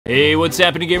Hey, what's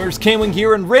happening gamers? Kwing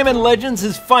here, and Rayman Legends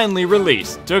is finally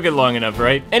released. Took it long enough,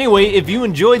 right? Anyway, if you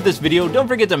enjoyed this video, don't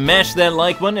forget to mash that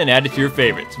like button and add it to your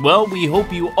favorites. Well, we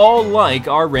hope you all like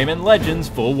our Rayman Legends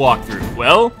full walkthrough.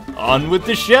 Well, on with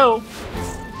the show!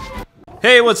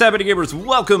 Hey, what's happening gamers?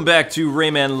 Welcome back to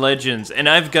Rayman Legends, and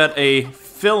I've got a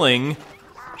feeling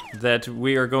that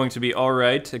we are going to be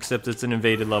alright, except it's an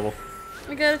invaded level.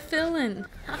 I got a feeling.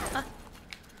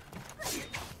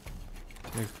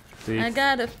 I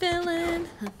got a feeling.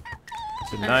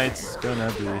 Tonight's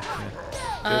gonna be a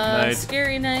good night.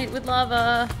 Scary night with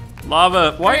lava.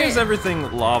 Lava. Why is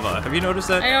everything lava? Have you noticed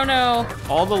that? I don't know.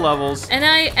 All the levels. And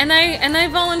I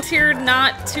volunteered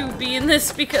not to be in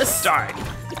this because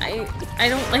I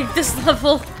don't like this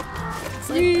level. It's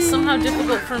like somehow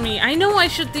difficult for me. I know I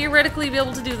should theoretically be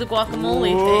able to do the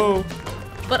guacamole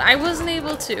thing, but I wasn't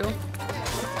able to.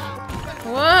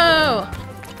 Whoa.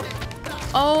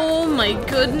 Oh my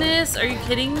goodness, are you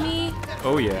kidding me?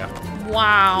 Oh yeah.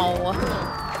 Wow.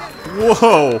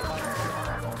 Whoa!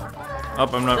 Oh,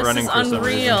 I'm not running for some reason.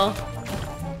 This is unreal.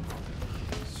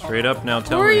 Straight up now,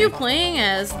 tell me. Who are you playing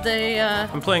as?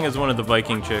 I'm playing as one of the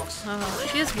Viking chicks. Oh,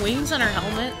 she has wings on her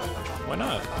helmet. Why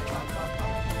not?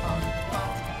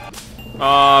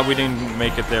 We didn't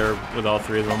make it there with all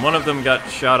three of them. One of them got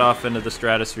shot off into the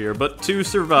stratosphere, but two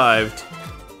survived.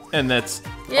 And that's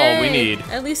all we need.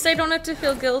 At least I don't have to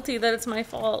feel guilty that it's my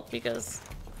fault because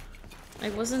I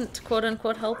wasn't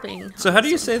quote-unquote helping. So how do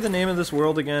you say the name of this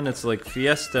world again? It's like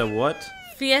Fiesta what?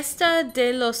 Fiesta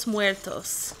de los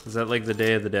muertos. Is that like the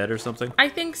Day of the Dead or something? I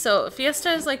think so.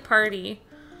 Fiesta is like party,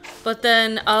 but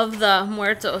then of the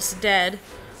muertos, dead.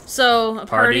 So a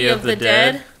party of the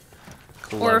dead.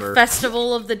 Or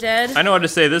Festival of the Dead. I know how to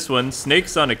say this one,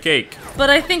 snakes on a cake. But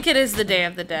I think it is the Day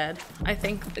of the Dead. I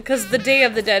think, because the Day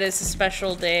of the Dead is a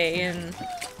special day, and,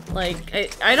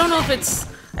 like, I don't know if it's,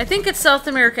 I think it's South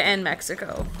America and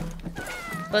Mexico.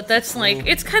 But that's like,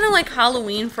 it's kind of like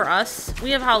Halloween for us.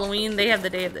 We have Halloween, they have the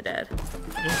Day of the Dead.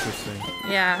 Interesting.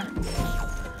 Yeah.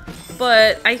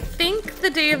 But I think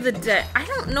the Day of the Dead, I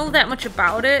don't know that much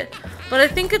about it, but I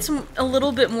think it's a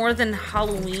little bit more than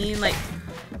Halloween, like,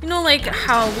 you know, like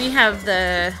how we have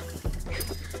the,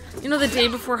 you know, the day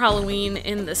before Halloween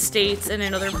in the States and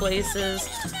in other places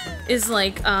is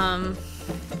like,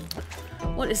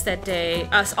 what is that day?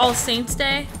 All Saints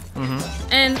Day? Mm-hmm.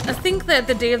 And I think that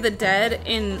the Day of the Dead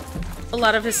in a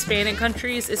lot of Hispanic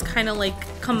countries is kind of like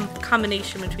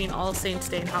combination between All Saints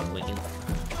Day and Halloween.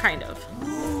 Kind of.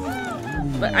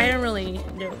 But I don't really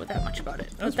know that much about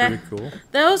it. That's pretty cool.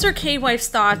 Those are K-Wife's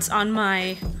thoughts on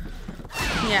my,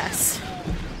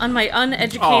 on my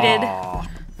uneducated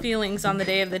feelings on the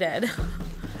Day of the Dead.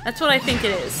 That's what I think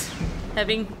it is.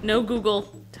 Having no Google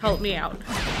to help me out.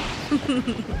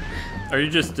 Are you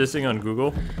just dissing on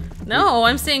Google? No,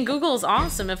 I'm saying Google is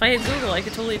awesome. If I had Google, I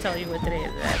could totally tell you what the Day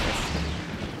of the Dead is.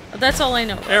 But that's all I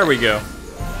know. There we go.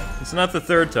 It's not the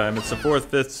third time. It's the fourth,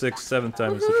 fifth, sixth, seventh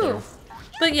time it's the film.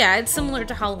 But yeah, it's similar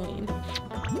to Halloween.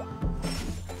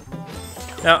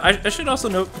 Now, I should also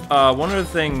note, one other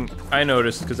thing I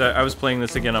noticed, because I was playing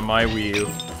this again on my Wii U,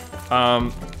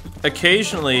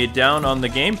 occasionally down on the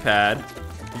gamepad,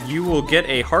 you will get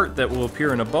a heart that will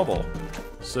appear in a bubble.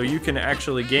 So you can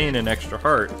actually gain an extra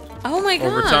heart. Oh my gosh.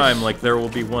 Over time, like there will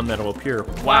be one that will appear.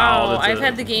 Wow, I've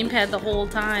had the gamepad the whole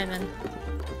time, and...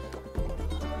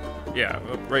 Yeah,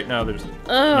 right now there's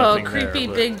nothing creepy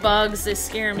there, big bugs, they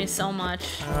scare me so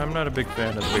much. I'm not a big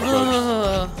fan of the big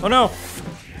bugs. Oh no!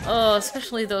 Oh,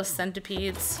 especially those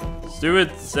centipedes. Let's do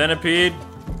it, centipede.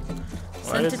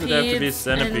 Why does it have to be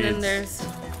centipedes? And then there's,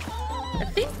 I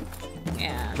think,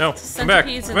 yeah. No,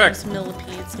 centipedes come back. And there's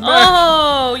millipedes.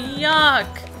 Oh, yuck!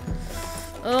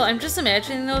 Oh, I'm just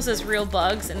imagining those as real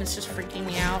bugs, and it's just freaking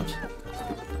me out.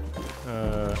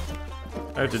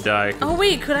 I have to die. Oh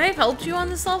wait, could I have helped you on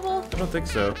this level? I don't think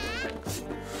so.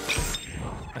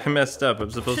 I messed up.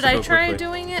 I'm supposed to go Should I try quickly.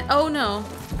 doing it? Oh no.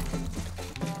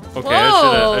 Okay,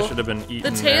 I should have been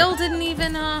eaten. The tail didn't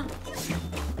even, oh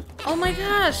my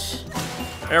gosh.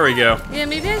 There we go. Yeah,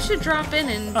 maybe I should drop in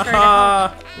and try to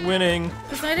help. Winning.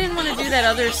 Because I didn't want to do that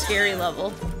other scary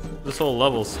level. This whole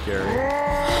level's scary.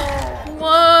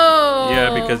 Whoa!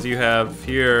 Yeah, because you have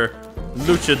here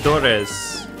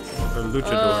luchadores. Or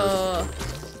luchadors.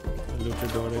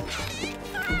 Luchadores.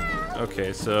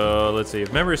 Okay, so let's see.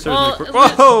 If memory serves me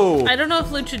correct. Whoa! I don't know if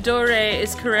luchadore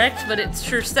is correct, but it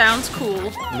sure sounds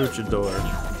cool. Luchador.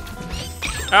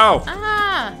 Ow!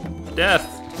 Ah! Death.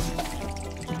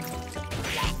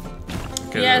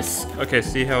 Okay, yes. Okay,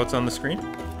 see how it's on the screen?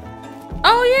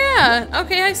 Oh yeah!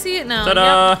 Okay, I see it now.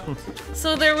 Ta-da! Yep.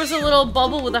 So there was a little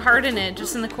bubble with a heart in it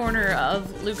just in the corner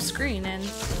of Luke's screen, and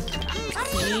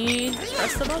me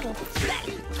press the bubble.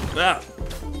 Ah.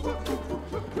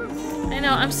 I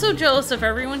know, I'm so jealous of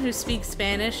everyone who speaks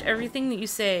Spanish. Everything that you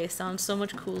say sounds so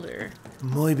much cooler.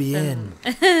 Muy bien.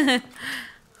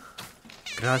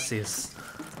 Gracias.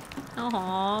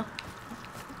 Aww.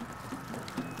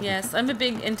 Yes, I'm a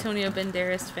big Antonio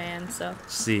Banderas fan, so...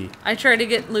 Sí. I try to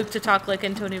get Luke to talk like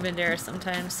Antonio Banderas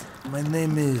sometimes. My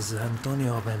name is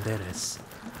Antonio Banderas.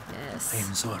 Yes. I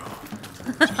am Zorro.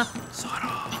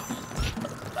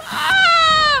 Zorro.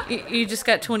 Ah! You just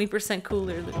got 20%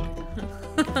 cooler,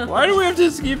 Luke. Why do we have to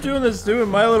keep doing this stupid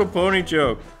My Little Pony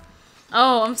joke?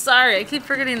 Oh, I'm sorry. I keep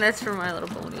forgetting that's from My Little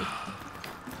Pony.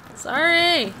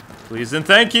 Sorry. Please and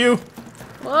thank you.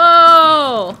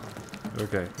 Whoa.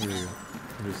 Okay, here we go.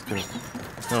 I'm just gonna...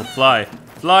 No, fly.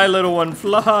 Fly, little one,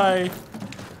 fly.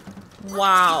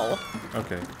 Wow.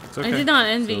 Okay, it's okay. I did not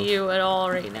envy you at all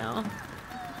right now.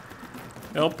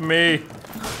 Help me.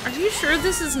 Are you sure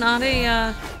this is not a,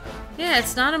 yeah,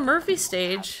 it's not a Murphy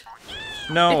stage.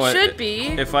 No, it should be.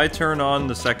 If I turn on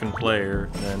the second player,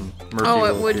 then Murphy Oh,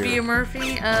 it will would appear. be a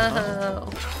Murphy?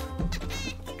 Oh.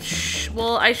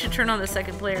 Well, I should turn on the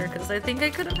second player, because I think I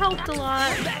could have helped a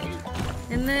lot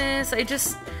in this. I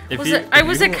just... I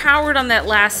was a coward on that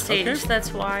last stage, Okay.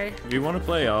 that's why. If you want to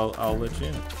play, I'll let you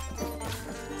in.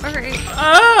 Alright.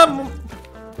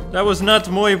 That was not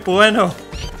muy bueno.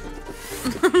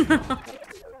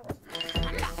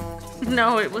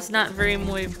 No, it was not very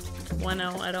muy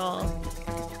bueno at all.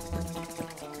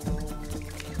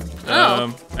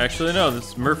 Oh. Actually, no.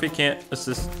 This Murphy can't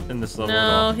assist in this level at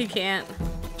all. No, he can't.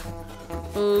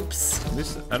 Oops. At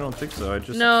least I don't think so. I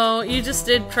just... No, you just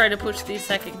did try to push the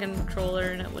second controller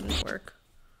and it wouldn't work.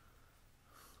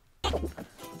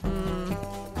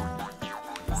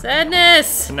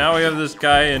 Sadness! Now we have this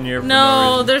guy in here for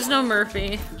No, no there's no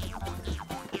Murphy. reason.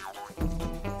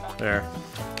 There.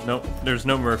 Nope, there's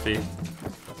no Murphy.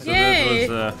 So Yay!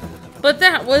 That was, But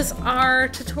that was our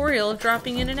tutorial of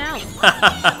dropping in and out.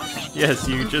 yes,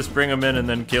 you just bring them in and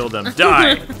then kill them.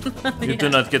 Die! You do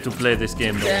not get to play this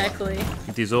game no more. Exactly.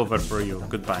 It is over for you.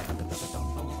 Goodbye.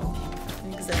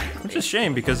 Exactly. Which is a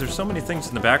shame because there's so many things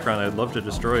in the background I'd love to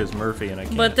destroy as Murphy and I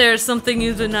can't. But there's something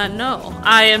you do not know.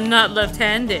 I am not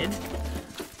left-handed.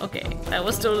 Okay, that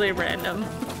was totally random.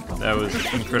 That was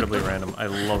incredibly random. I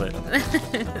love it.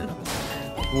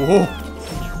 Whoa!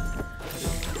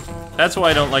 That's why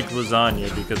I don't like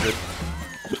lasagna, because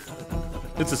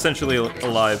it's essentially a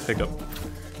live hiccup.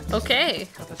 Okay,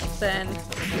 then.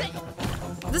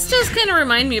 This does kind of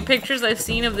remind me of pictures I've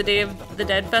seen of the Day of the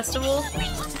Dead festival.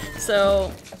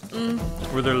 So,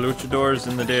 Were there luchadors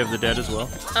in the Day of the Dead as well?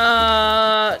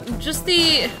 just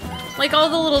the, like all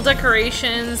the little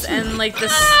decorations and like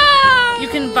this, you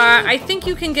can buy, I think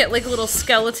you can get like little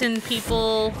skeleton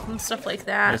people and stuff like The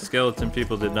that. skeleton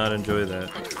people did not enjoy that.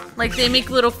 Like they make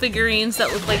little figurines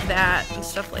that look like that and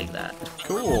stuff like that.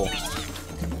 Cool.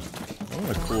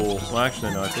 Oh, cool. Well,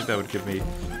 actually, no. I think that would give me...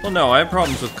 Well, no, I have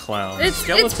problems with clowns.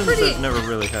 Skeletons have never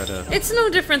really had a... It's no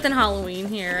different than Halloween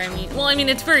here. I mean,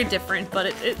 it's very different, but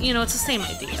it you know, it's the same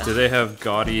idea. Do they have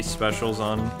gaudy specials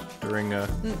on during...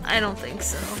 I don't think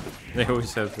so. They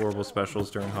always have horrible specials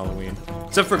during Halloween.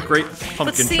 Except for Great But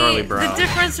Pumpkin see, Charlie Brown. the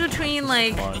difference between,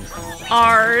 like, Fun.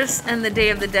 ours and the Day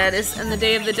of the Dead is, in the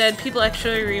Day of the Dead, people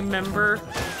actually remember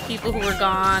people who were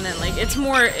gone, and, like, it's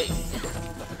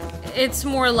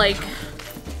more like...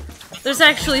 There's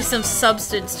actually some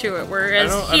substance to it,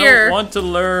 whereas I here... don't want to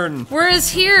learn. Whereas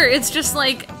here, it's just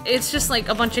like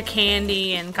a bunch of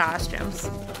candy and costumes.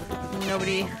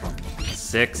 Nobody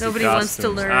wants to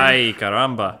learn. Ay,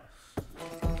 caramba.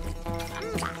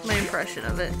 My impression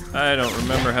of it. I don't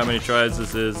remember how many tries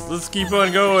this is. Let's keep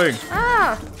on going.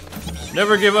 Ah!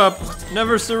 Never give up.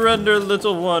 Never surrender,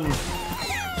 little one.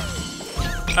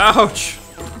 Ouch.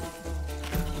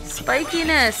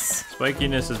 Spikiness.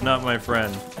 Spikiness is not my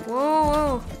friend.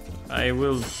 Whoa, whoa. I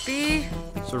will Be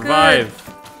survive.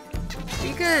 good.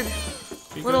 Be good.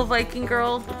 Be Little good. Viking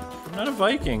girl. I'm not a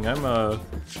Viking. I'm a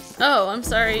Oh, I'm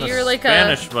sorry. You're like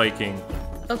Spanish Viking.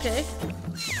 Okay.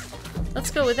 Let's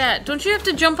go with that. Don't you have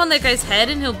to jump on that guy's head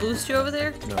and he'll boost you over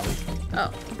there? No.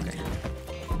 Oh, okay.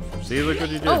 See, look what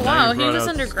you did. Oh, Now wow, you he brought was out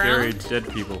underground. Scary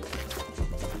dead people.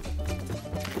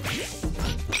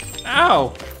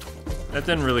 Ow! That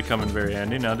didn't really come in very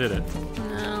handy, now did it?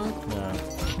 No. No.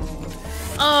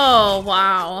 Oh,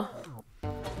 wow.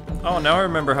 Oh, now I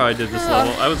remember how I did this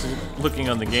level. I was looking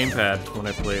on the gamepad when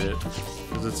I played it,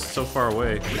 because it's so far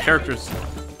away. The character's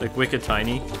like wicked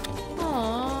tiny.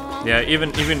 Aww. Yeah,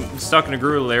 even talking to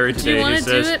Guru Larry Do you today, wanna he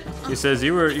says do it? he says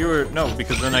you were no,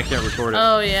 because then I can't record it.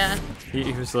 Oh, yeah.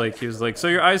 He was like, so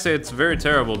your eyesight it's very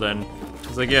terrible then.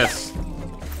 He's like, yes.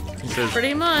 says,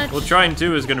 Pretty much. well, Trine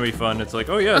 2 is gonna be fun. It's like,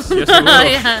 oh yes, yes it will.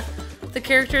 Yeah. The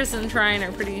characters in Trine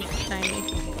are pretty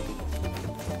tiny.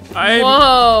 I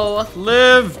Whoa!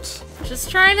 lived! Just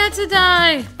try not to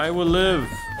die. I will live.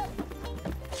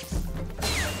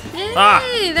 Yay! Ah.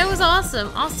 That was awesome.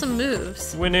 Awesome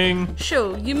moves. Winning.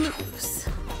 Show you moves.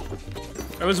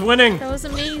 I was winning. That was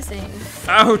amazing.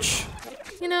 Ouch.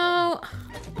 You know,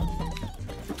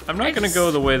 I'm not gonna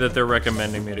go the way that they're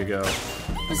recommending me to go.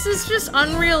 this is just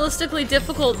unrealistically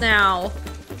difficult now.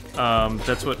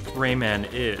 That's what Rayman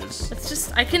is. It's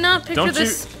just, I cannot picture Don't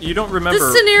this. you don't remember.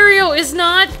 This scenario is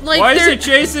not like. Why is he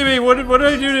chasing me? What did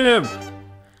I do to him?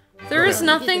 There is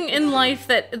nothing in life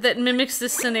that mimics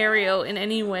this scenario in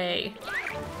any way.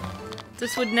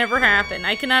 This would never happen.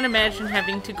 I cannot imagine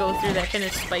having to go through that kind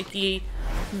of spiky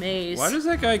maze. Why does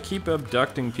that guy keep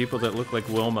abducting people that look like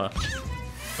Wilma?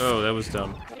 Oh, that was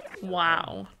dumb.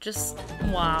 Wow. Just,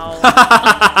 wow.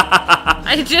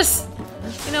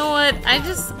 You know what? I'm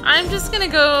just gonna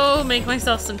go make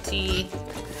myself some tea.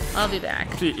 I'll be back.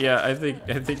 Yeah, I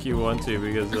think you want to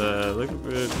because look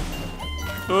at it.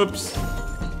 Oops.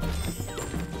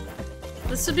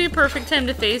 This would be a perfect time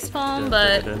to facepalm,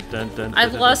 but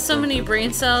I've lost so many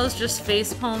brain cells just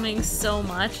facepalming so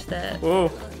much that. Whoa!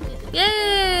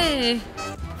 Yay!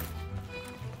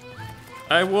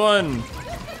 I won.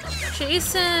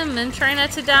 Chase him and try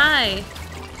not to die.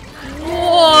 Yeah,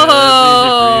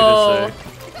 Whoa! that's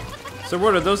easy for you to say. So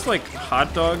what are those, like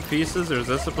hot dog pieces, or is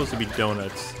that supposed to be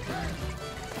donuts?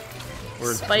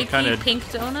 Or Spiky kinda pink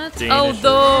donuts? Danish Oh,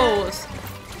 those!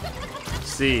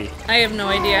 See. I have no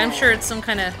idea. I'm sure it's some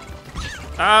kind of.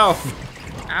 Ow!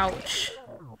 Ouch.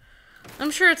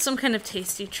 I'm sure it's some kind of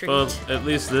tasty treat. Well, at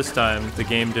least this time the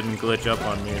game didn't glitch up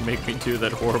on me and make me do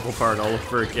that horrible part all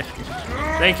over again.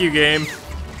 Thank you, game.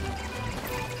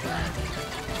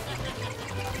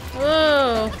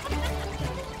 Whoa.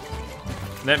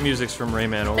 That music's from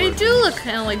Rayman Origins. They do look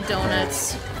kind of like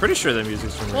donuts. Pretty sure that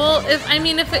music's from Rayman. Well, if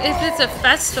it's a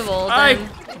festival,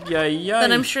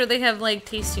 then I'm sure they have like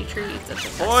tasty treats at the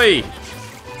festival. Oi!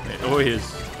 Oi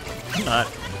is not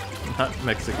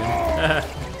Mexican.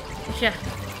 Yeah.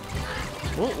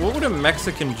 What would a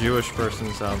Mexican Jewish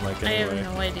person sound like anyway? I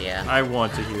have no idea. I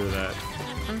want to hear that.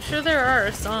 I'm sure there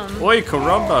are some. Oi,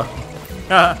 caramba!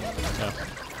 Yeah.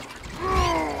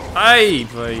 Ay,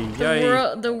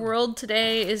 The world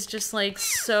today is just like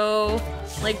so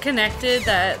like connected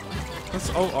that that's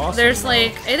all awesome. there's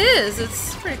like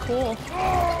it's pretty cool.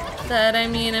 That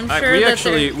I'm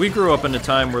sure we grew up in a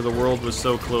time where the world was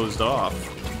so closed off.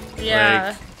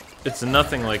 Yeah. Like, it's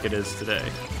nothing like it is today.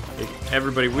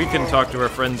 Like, we can talk to our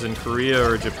friends in Korea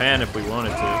or Japan if we wanted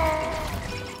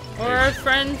to. Or a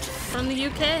friend from the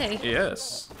UK.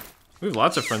 Yes. We have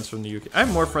lots of friends from the UK. I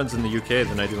have more friends in the UK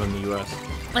than I do in the US.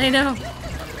 I know.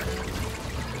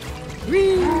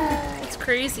 It's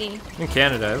crazy. In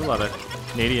Canada, I have a lot of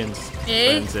Canadians.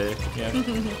 Friends, eh? Yeah.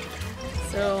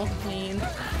 So mean.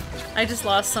 I just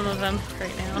lost some of them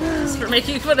right now, just for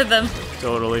making fun of them.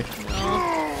 Totally.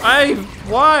 No.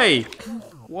 Why?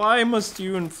 Why must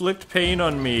you inflict pain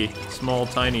on me, small,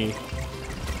 tiny?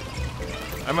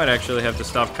 I might actually have to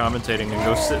stop commentating and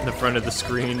go sit in the front of the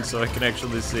screen so I can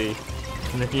actually see.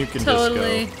 And then you can just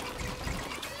go.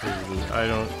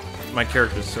 My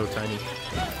character's so tiny.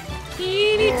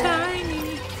 Teeny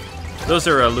tiny. Those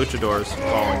are luchadors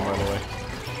falling, by the way.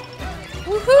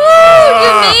 Woohoo!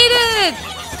 You made it!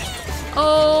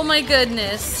 Oh my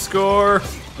goodness. Score!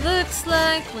 Looks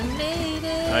like we made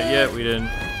it. Not yet, we didn't.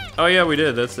 Oh yeah, we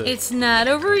did, that's it. It's not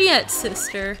over yet,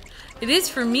 sister. It is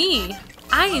for me.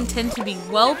 I intend to be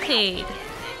well paid.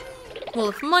 Well,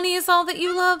 if money is all that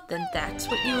you love, then that's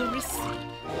what you will receive.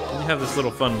 You have this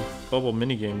little fun bubble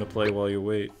minigame to play while you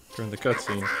wait during the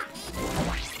cutscene.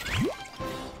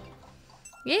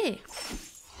 Yay.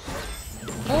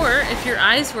 Or, if your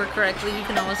eyes work correctly, you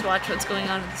can always watch what's going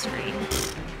on the screen.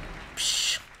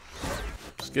 Psh.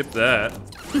 Skip that.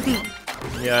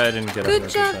 Yeah, I didn't get 100%. Good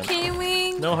job,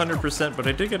 Kwing. No 100%, but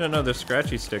I did get another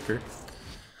scratchy sticker.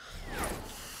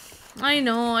 I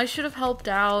know, I should have helped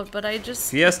out, but I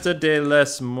just... Fiesta de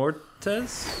los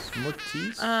Mortes?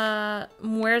 Mortis?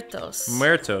 Muertos.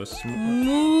 Muertos.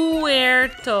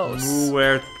 Muertos.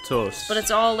 Muertos. But it's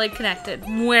all, like, connected.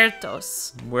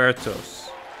 Muertos. Muertos.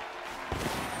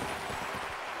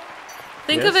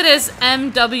 Think of it as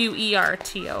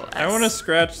M-W-E-R-T-O-S. I want to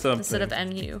scratch something. Instead of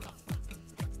M-U.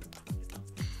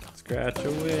 Scratch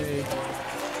away.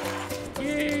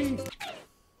 Yay!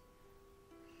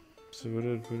 So what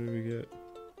did we get?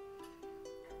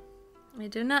 I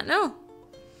do not know.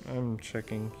 I'm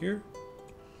checking here.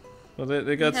 Well,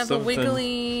 they got we have something. A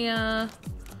wiggly,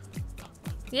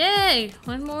 Yay!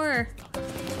 One more.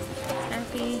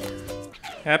 happy.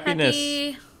 Happiness.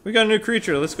 Happy. We got a new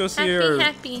creature. Let's go see her.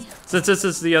 Happy. Since this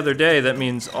is the other day, that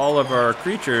means all of our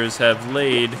creatures have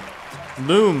laid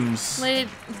looms.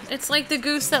 It's like the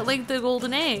goose that laid the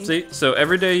golden egg. See, so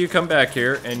every day you come back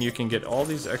here and you can get all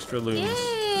these extra looms.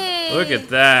 Yay! Look at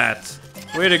that.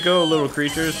 Way to go, little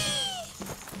creatures.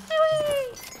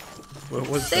 What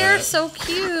was that? They're so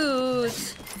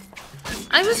cute.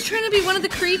 I was trying to be one of the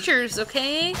creatures,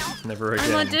 okay? Never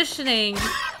again. I'm auditioning.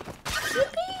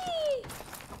 Yippee!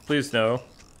 Please no.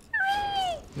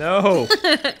 No.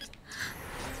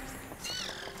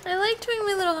 I like doing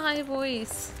my little high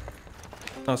voice.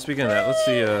 Oh, speaking of that, let's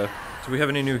see. Do we have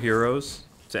any new heroes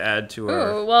to add to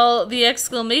our? Oh, well, the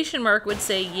exclamation mark would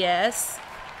say yes.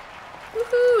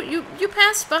 Woohoo! You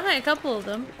passed by a couple of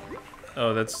them.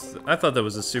 Oh, I thought that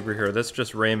was a superhero. That's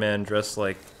just Rayman dressed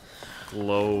like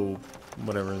Glow,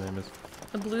 whatever his name is.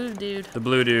 The blue dude. The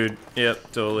blue dude.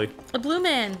 Yep, totally. The blue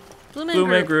man. Blue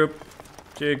Man group.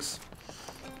 Jigs.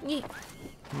 Yeah.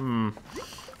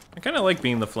 I kind of like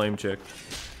being the flame chick.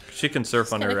 She can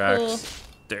surf on her Cool. axe.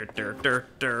 Dur, dur, dur,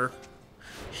 dur.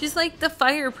 She's like the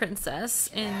fire princess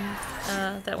in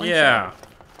that one Yeah. show.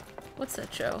 What's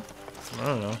that show? I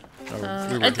don't know. Oh,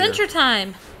 we were Adventure here.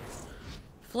 Time.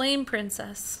 Flame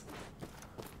Princess.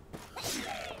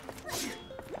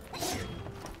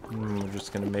 We're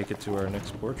just gonna make it to our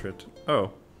next portrait.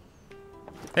 Oh.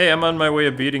 Hey, I'm on my way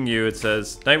of beating you, it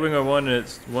says. Nightwing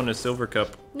won a silver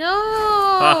cup.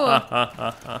 No!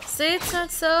 Say it's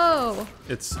not so.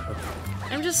 It's...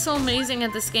 I'm just so amazing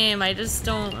at this game. I just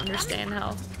don't understand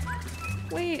how.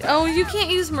 Wait, oh, you can't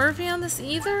use Murphy on this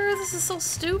either? This is so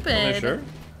stupid. Am I sure?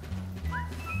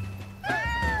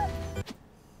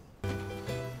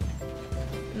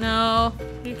 No,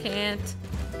 you can't.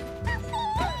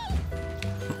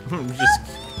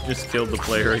 just killed the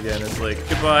player again. It's like,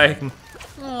 goodbye.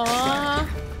 Aww.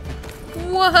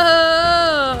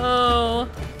 Whoa!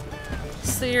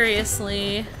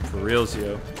 Seriously. For reals,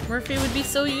 yo. Murphy would be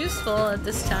so useful at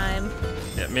this time.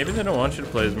 Yeah, maybe they don't want you to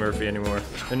play as Murphy anymore.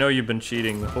 They know you've been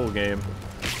cheating the whole game.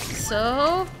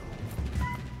 So?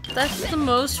 That's the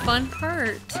most fun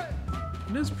part.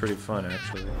 It is pretty fun,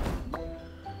 actually.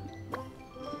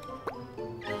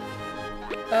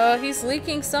 Oh, he's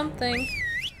leaking something.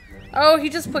 Oh, he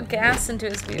just put gas into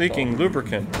his vehicle. Leaking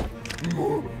lubricant.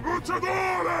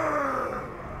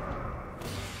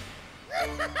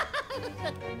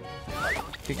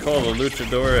 He called a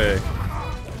luchador.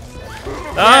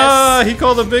 Ah, he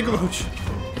called a big luch.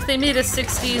 If they made a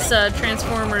 60s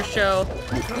Transformers show,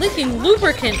 leaking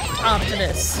lubricant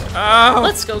Optimus. Ow!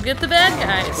 Let's go get the bad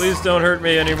guys. Please don't hurt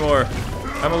me anymore.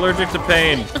 I'm allergic to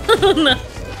pain.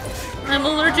 I'm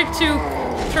allergic to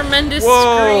tremendous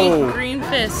green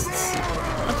fists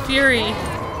of fury.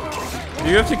 Do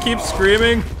you have to keep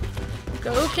screaming?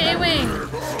 Go K-Wing.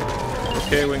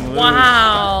 K-Wing lose.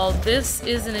 Wow, this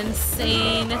is an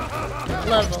insane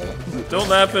level. Don't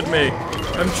laugh at me.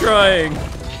 I'm trying.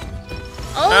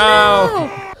 Oh Ow.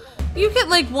 no! You get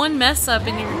like one mess up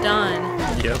and you're done.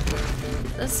 Yep.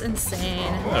 That's insane.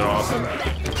 Isn't that awesome?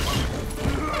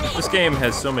 This game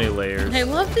has so many layers. I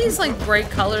love these like bright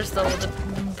colors though, the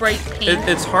bright pink.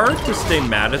 It's hard to stay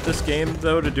mad at this game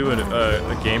though, to do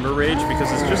a gamer rage, because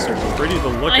it's just so pretty to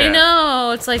look at. I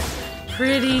know, it's like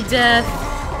pretty death.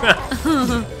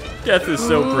 Death is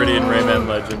so pretty in Rayman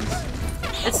Legends.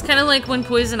 It's kind of like when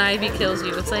Poison Ivy kills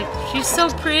you. It's like, she's so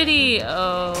pretty.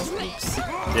 Oh, oops.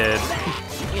 Dead.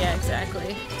 Yeah,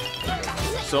 exactly.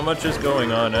 So much is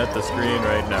going on at the screen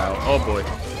right now. Oh boy.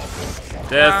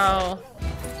 Death. Wow.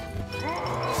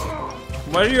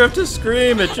 Why do you have to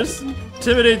scream? It just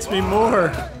intimidates me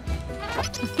more.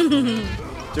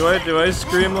 Do I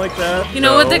scream like that? You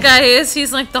know what the guy is?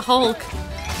 He's like the Hulk.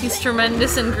 He's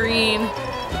tremendous and green.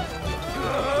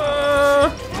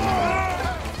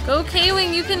 Go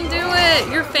K-Wing, you can do it!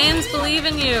 Your fans believe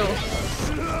in you.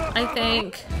 I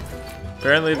think.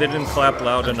 Apparently they didn't clap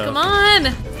loud enough. Come on!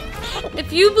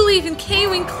 If you believe in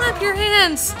K-Wing, clap your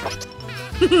hands!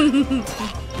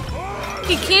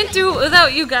 He can't do it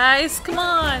without you guys. Come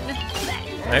on.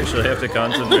 I actually have to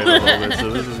concentrate a little bit, so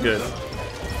this is good.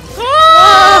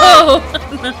 Whoa!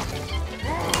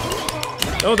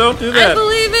 No, don't do that. I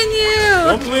believe in you.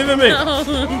 Don't believe in me. No.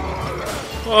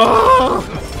 Oh!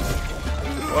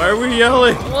 Why are we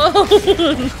yelling? Whoa!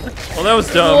 Well, that was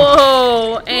dumb.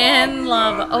 Whoa! And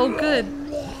lava. Oh, good.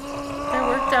 That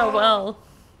worked out well.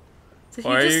 So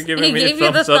Why are you giving me gave a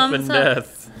you the thumbs up in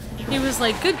death? He was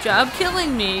like, "Good job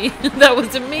killing me. That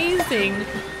was amazing."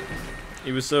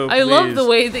 He was so I love pleased. the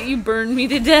way that you burned me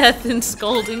to death in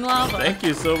scalding lava. Thank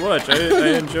you so much.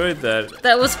 I enjoyed that.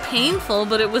 That was painful,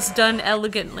 but it was done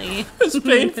elegantly. It's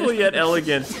painful yet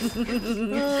elegant.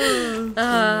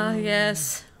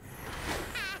 Yes.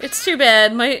 It's too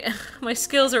bad. My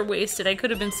skills are wasted. I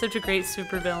could have been such a great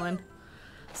supervillain.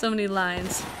 So many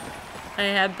lines I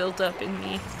had built up in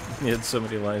me. You had so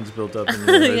many lines built up in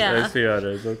you. Yeah. I see how it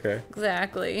is. Okay.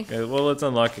 Exactly. Okay, well, let's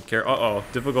unlock a character. Uh-oh.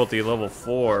 Difficulty level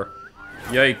 4.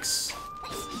 Yikes.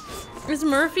 Is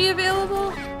Murphy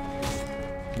available?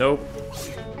 Nope.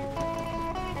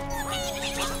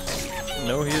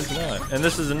 No, he is not. And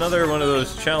this is another one of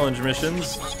those challenge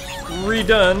missions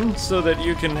redone so that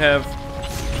you can have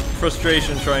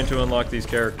frustration trying to unlock these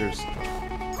characters.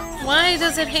 Why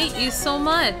does it hate you so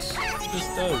much? It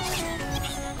just does.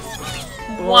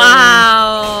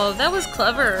 Wow, that was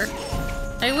clever.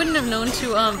 I wouldn't have known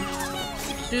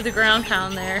to do the ground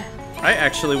pound there. I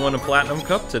actually won a platinum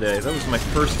cup today. That was my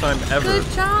first time ever. Good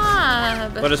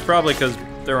job. But it's probably because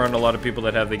there aren't a lot of people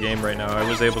that have the game right now. I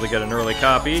was able to get an early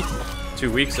copy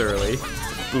 2 weeks early.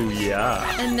 Booyah.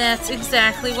 And that's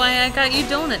exactly why I got you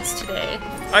donuts today.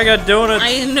 I got donuts.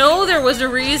 I know there was a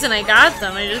reason I got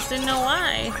them. I just didn't know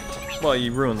why. Well,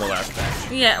 you ruined the last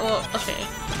batch. Yeah, well, okay.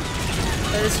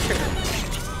 That is true.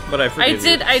 But I forgive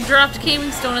you. I dropped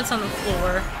King's donuts on the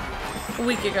floor a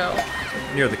week ago.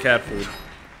 Near the cat food.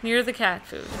 Near the cat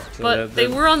food. So But they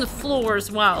were on the floor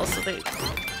as well, so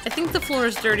I think the floor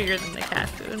is dirtier than the cat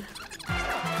food.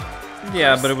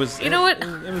 Yeah, but it was... You know what?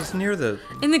 It was near the...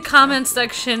 In the comments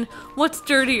section, what's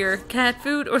dirtier, cat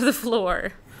food or the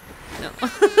floor? No.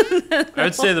 I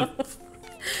would say the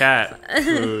cat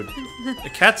food. A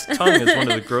cat's tongue is one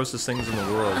of the grossest things in the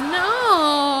world.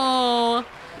 No!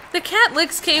 The cat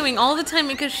licks Kwing all the time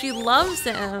because she loves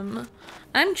him.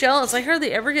 I'm jealous. I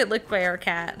hardly ever get licked by our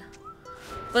cat.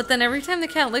 But then every time the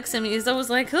cat licks him, he's always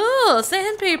like, oh,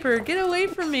 sandpaper, get away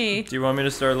from me. Do you want me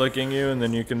to start licking you and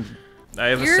then you can... I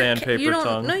have a sandpaper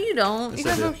tongue. No, you don't. Yes,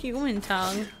 You I have a do. human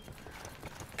tongue.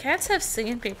 Cats have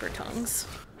sandpaper tongues.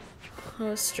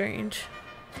 Oh, strange.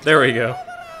 There we go.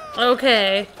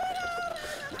 Okay.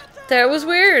 That was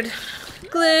weird.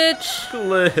 Glitch.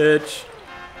 Glitch.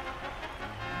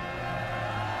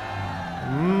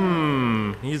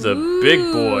 He's a big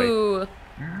boy. Ooh.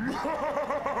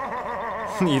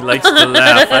 He likes to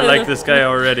laugh. I like this guy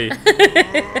already.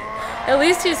 At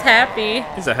least he's happy.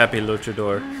 He's a happy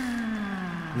luchador.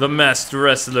 The masked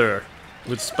wrestler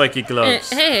with spiky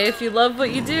gloves. Hey, if you love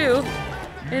what you do,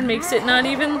 it makes it not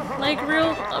even like a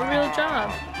real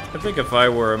job. I think if I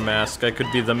wore a mask, I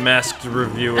could be the masked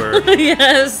reviewer.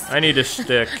 Yes. I need a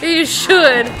shtick. You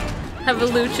should have a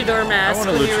luchador I mask want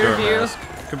a with your luchador review. mask.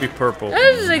 Could be purple. That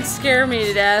would just like scare me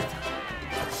to death.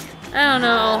 I don't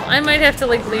know. I might have to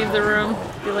like leave the room.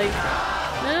 Be like,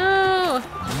 no.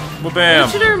 Well, bam.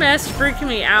 Luchador masks freak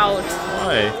me out.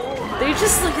 Why? They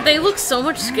just they look so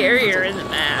much scarier in the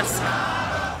mask.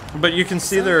 But you can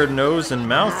see their nose and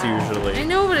mouth I usually.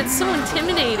 know, but it's so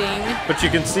intimidating. But you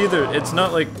can see it's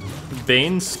not like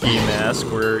Bane's ski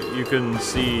mask where you can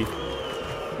see,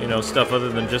 you know, stuff other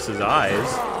than just his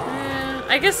eyes.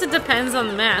 I guess it depends on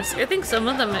the mask. I think some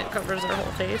of them it covers their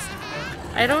whole face.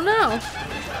 I don't know.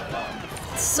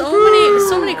 So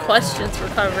many questions we're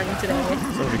covering today.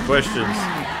 So many questions.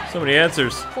 So many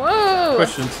answers. Whoa!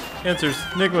 Questions, answers,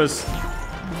 enigmas.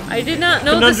 I did not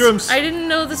know Conundrums. this. I didn't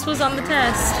know this was on the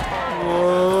test.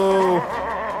 Whoa.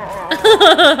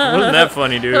 Wasn't that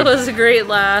funny, dude? That was a great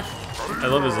laugh. I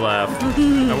love his laugh.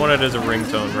 I want it as a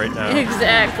ringtone right now.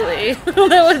 Exactly.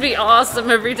 That would be awesome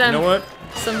every time You know what?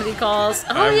 somebody calls.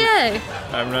 Oh, yay!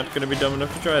 I'm not gonna be dumb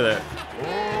enough to try that.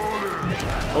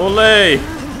 Ole!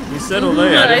 He said ole.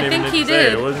 I didn't even think he say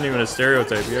did. it. It wasn't even a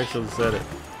stereotype. He actually said it.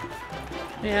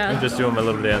 Yeah. I'm just doing my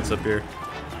little dance up here.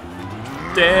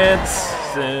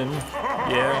 Dancing.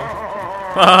 Yeah.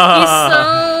 He's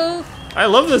so I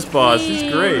love this boss.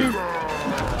 He's great.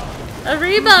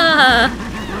 Arriba!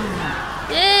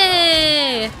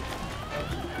 Yay!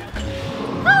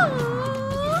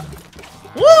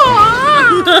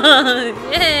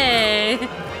 Yay!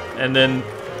 And then,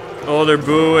 oh, they're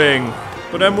booing.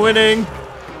 But I'm winning.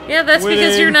 Yeah, that's because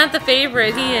Winning. you're not the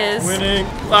favorite. He is. Winning.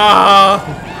 Ah!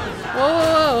 Whoa,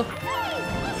 whoa,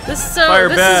 whoa. This is Fire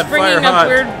this bad, is bringing fire up hot.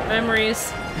 weird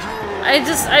memories.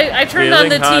 I turned on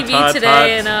the Feeling hot, TV hot,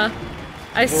 today hot. and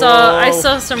I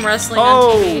saw some wrestling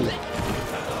on TV.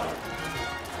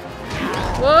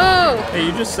 Whoa! Hey,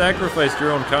 you just sacrificed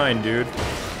your own kind, dude.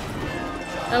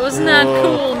 That was not Whoa.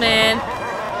 cool, man.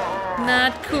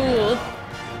 Not cool.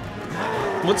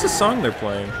 What's the song they're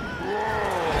playing?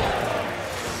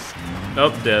 Oh,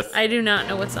 death. I do not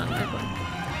know what song they're playing.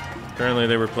 Apparently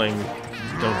they were playing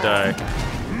Don't die.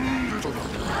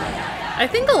 I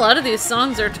think a lot of these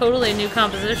songs are totally new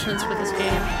compositions for this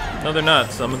game. No, they're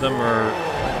not. Some of them are...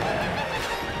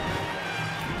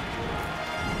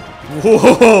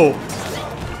 Whoa!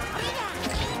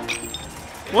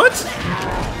 What?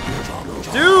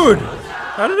 Dude!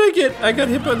 How did I get... I got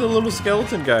hit by the little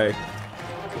skeleton guy.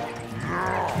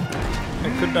 I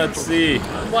could not see.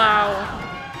 Wow.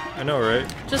 I know, right?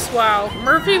 Just wow.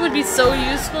 Murphy would be so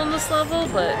useful in this level,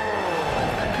 but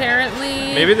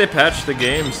apparently... Maybe they patched the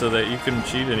game so that you couldn't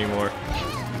cheat anymore.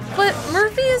 But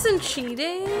Murphy isn't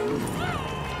cheating.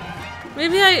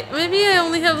 Maybe I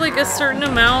only have like a certain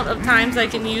amount of times I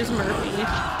can use Murphy.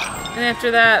 And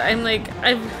after that, I'm like,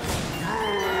 I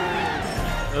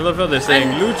love how they're saying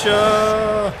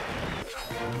Lucha!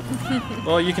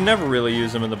 Well, you can never really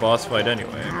use them in the boss fight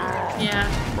anyway. Yeah.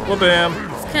 Well, bam!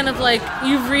 It's kind of like,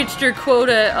 you've reached your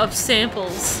quota of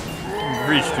samples. You've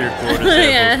reached your quota samples.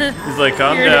 Yeah. He's like,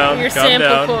 calm Your down,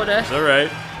 sample quota. It's alright.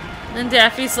 And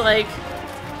Daffy's like,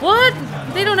 what?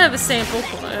 They don't have a sample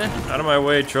quota. Out of my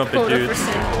way, trumpet Quota dudes. for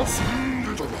samples.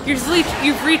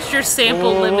 You've reached your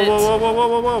sample limit. Whoa, whoa, whoa,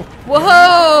 whoa, whoa, whoa.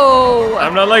 Whoa!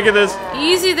 I'm not liking this.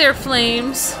 Easy there,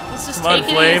 Flames. Let's just Come on, take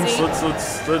it Flames. easy.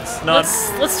 Let's not...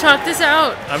 Let's talk this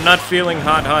out. I'm not feeling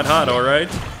hot, alright?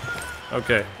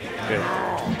 Okay.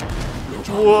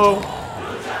 Whoa.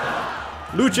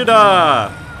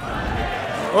 Luchada!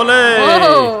 Ole!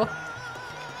 Whoa!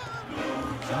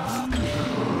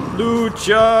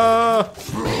 Lucha!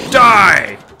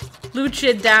 Die!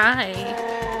 Lucha die.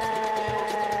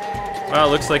 Wow,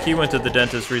 looks like he went to the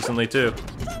dentist recently too.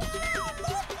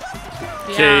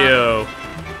 Yeah. KO.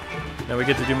 Now we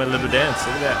get to do my little dance.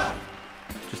 Look at that.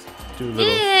 Just do a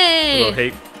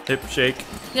little hip shake.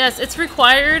 Yes, it's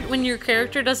required when your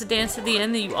character does a dance at the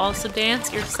end that you also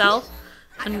dance yourself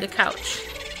on the couch.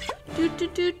 Do do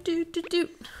do do do do.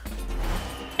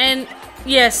 And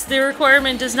yes, the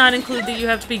requirement does not include that you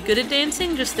have to be good at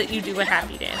dancing, just that you do a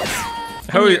happy dance.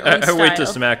 I wait to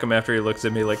smack him after he looks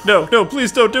at me like, no,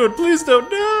 please don't do it, please don't,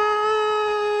 no!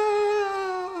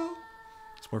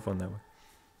 It's more fun that way.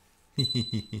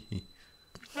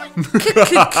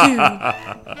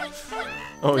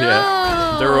 Oh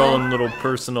yeah, their own little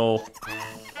personal...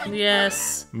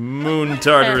 Yes. Moon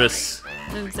Tartarus.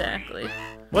 Exactly.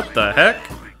 What the heck?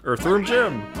 Earthworm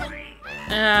Jim.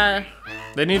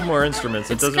 They need more instruments,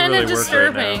 it doesn't kinda really work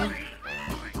right now.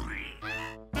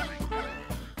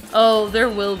 Oh, there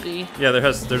will be. Yeah,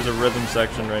 there's a rhythm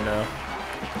section right now.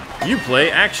 You play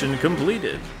action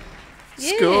completed.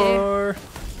 Yay. Score.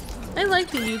 I like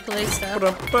the you play stuff.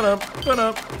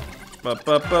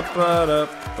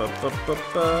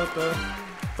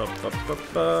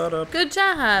 Good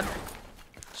job.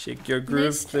 Shake your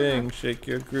groove thing, shake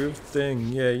your groove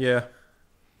thing, yeah.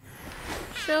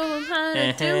 Show them how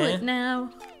to do it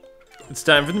now. It's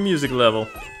time for the music level.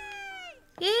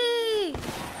 Yay!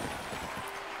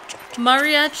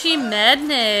 Mariachi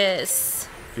Madness.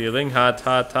 Feeling hot.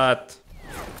 I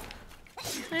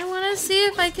want to see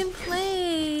if I can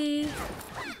play.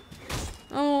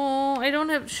 Oh, I don't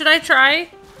have. Should I try?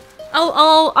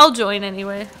 I'll join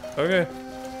anyway. Okay.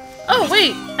 Oh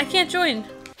wait, I can't join.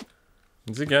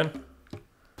 Once again.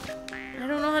 I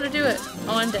don't know how to do it.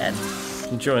 Oh, I'm dead.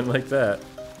 You join like that.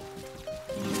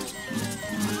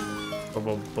 Boom,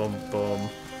 boom, boom, boom.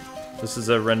 This is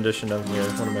a rendition of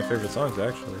one of my favorite songs,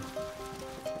 actually.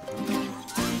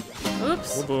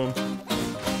 Oops. Boom, boom.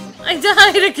 I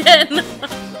died again.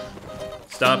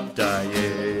 Stop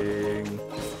dying.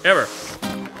 Ever.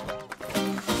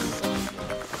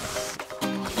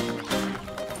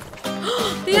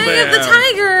 The eye of the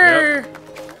tiger. Yep.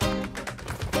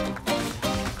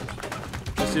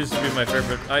 This used to be my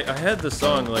favorite. I had the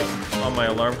song like on my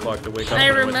alarm clock to wake up when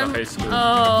I went to high school.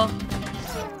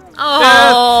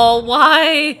 Oh,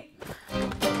 why?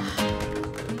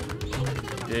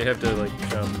 Yeah, you have to like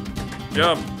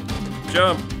jump.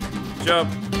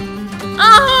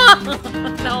 Ah!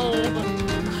 No.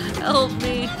 Help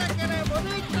me.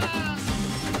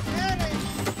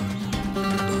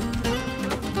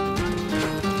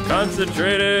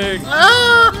 Concentrating.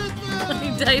 Ah!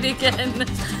 I died again.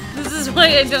 This is why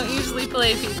I don't usually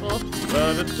play people.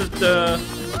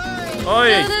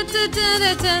 Oi!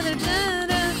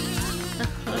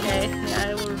 Okay, yeah,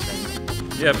 I will sing.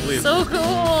 Yeah, please. So cool!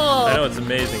 I know it's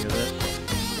amazing, isn't it?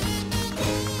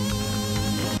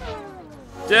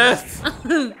 Death!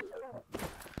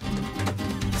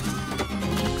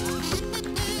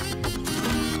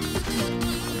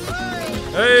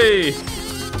 Hey!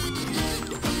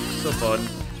 So fun.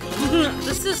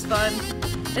 This is fun.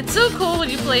 It's so cool when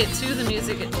you play it to the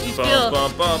music. You feel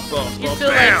Bum, like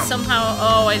somehow.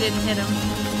 Oh, I didn't hit him.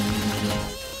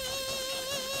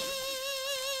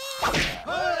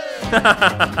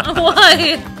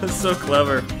 Why? That's so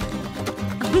clever.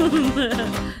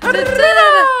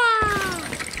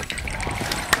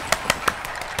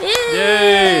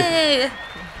 Yay!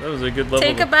 That was a good level.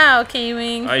 Take a bow,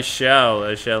 Kwing. I shall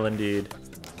indeed.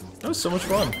 That was so much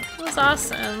fun. That was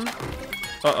awesome.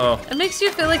 Uh-oh. It makes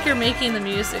you feel like you're making the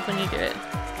music when you do it.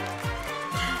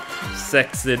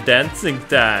 Sexy dancing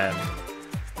time.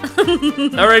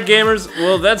 Alright, gamers.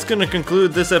 Well, that's gonna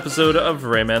conclude this episode of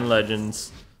Rayman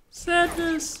Legends.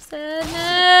 Sadness.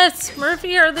 Sadness.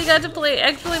 Murphy hardly got to play.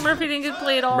 Actually, Murphy didn't get to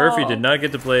play at all. Murphy did not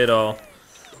get to play at all.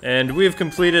 And we've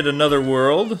completed another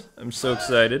world. I'm so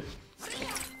excited.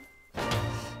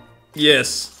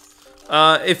 Yes.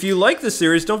 If you like this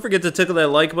series, don't forget to tickle that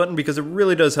like button because it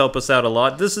really does help us out a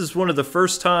lot. This is one of the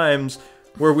first times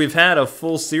where we've had a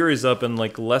full series up in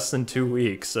like less than 2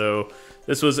 weeks. So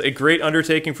this was a great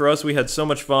undertaking for us. We had so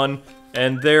much fun.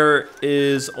 And there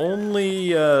is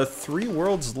only 3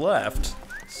 worlds left.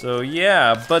 So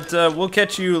yeah, but we'll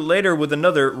catch you later with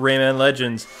another Rayman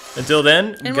Legends. Until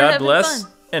then, God bless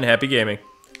and happy gaming.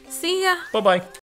 See ya. Bye-bye.